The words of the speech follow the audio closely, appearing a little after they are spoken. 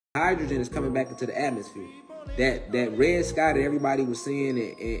hydrogen is coming back into the atmosphere. That red sky that everybody was seeing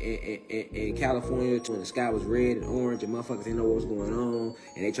in California when the sky was red and orange and motherfuckers didn't know what was going on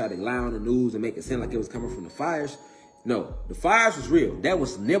and they tried to lie on the news and make it sound like it was coming from the fires. No, the fires was real. That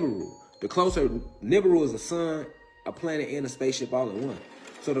was Nibiru. The closer, Nibiru is a sun, a planet, and a spaceship all in one.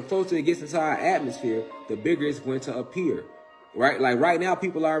 So the closer it gets into our atmosphere, the bigger it's going to appear. Right? Like right now,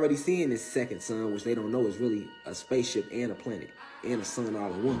 people are already seeing this second sun, which they don't know is really a spaceship and a planet and a sun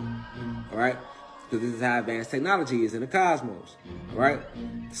all in one. All right? Because this is how advanced technology is in the cosmos. All right?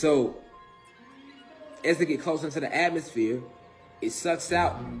 So as they get closer into the atmosphere, it sucks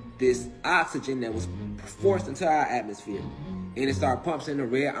out this oxygen that was forced into our atmosphere. And it starts pumping the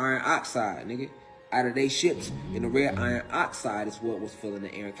red iron oxide, nigga, out of their ships. And the red iron oxide is what was filling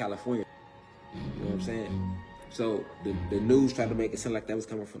the air in California. You know what I'm saying? So the news tried to make it sound like that was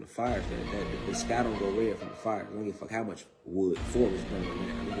coming from the fires. That the sky don't go red from the fire. I don't give a fuck how much wood, forest burning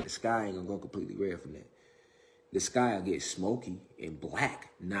on that. The sky ain't gonna go completely red from that. The sky will get smoky and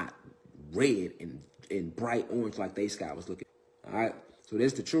black, not red and bright orange like they sky was looking. All right? So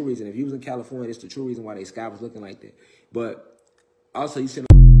that's the true reason. If you was in California, that's the true reason why they sky was looking like that. But also you see